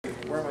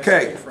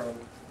Okay,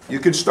 you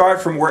can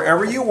start from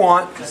wherever you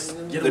want.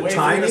 The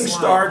timing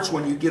starts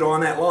when you get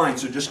on that line,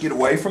 so just get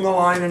away from the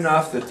line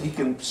enough that he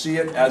can see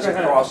it as it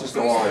crosses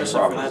the line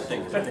properly.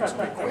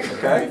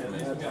 Okay?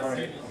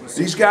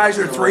 These guys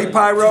are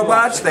 3-pi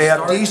robots. They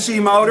have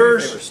DC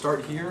motors.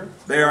 Start here.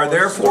 They are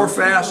therefore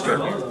faster.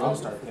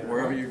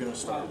 Wherever you're going to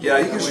start. Yeah,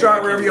 you can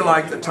start wherever you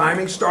like. The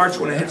timing starts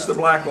when it hits the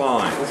black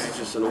line. This is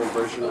just an old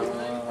version of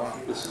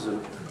it. This is a...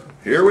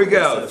 Here we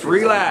go.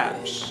 3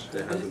 laps.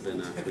 That hasn't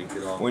been tweaked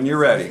at all. When you're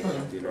ready.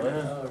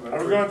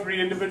 Are we going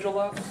 3 individual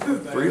laps?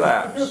 3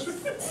 laps.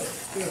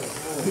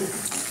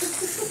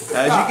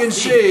 As you can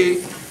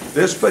see,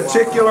 this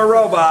particular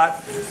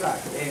robot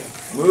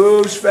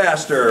moves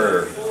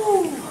faster.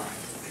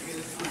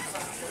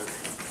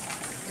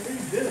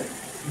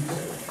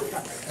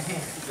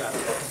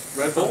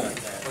 Red Bull?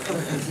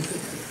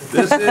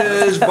 This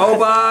is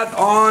Bobot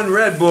on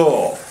Red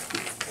Bull.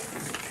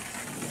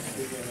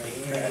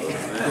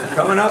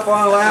 Coming up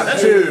on lap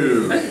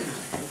 2.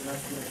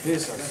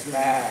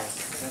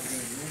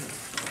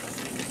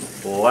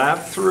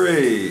 Lap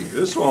 3.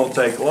 This won't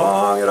take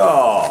long at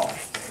all.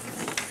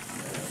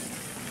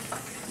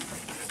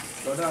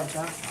 Go down,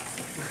 Chuck.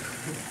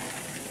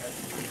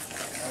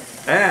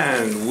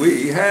 And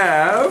we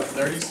have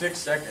 36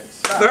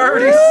 seconds.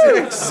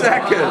 36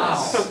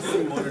 seconds.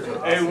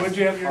 Hey, what'd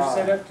you have your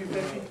setup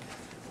 250?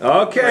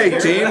 Okay,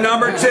 team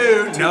number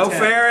 2, no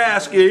fair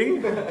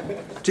asking.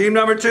 Team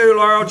number 2,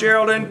 Laurel,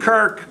 Gerald, and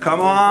Kirk, come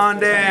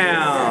on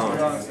down.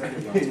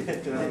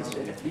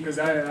 Because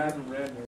I haven't read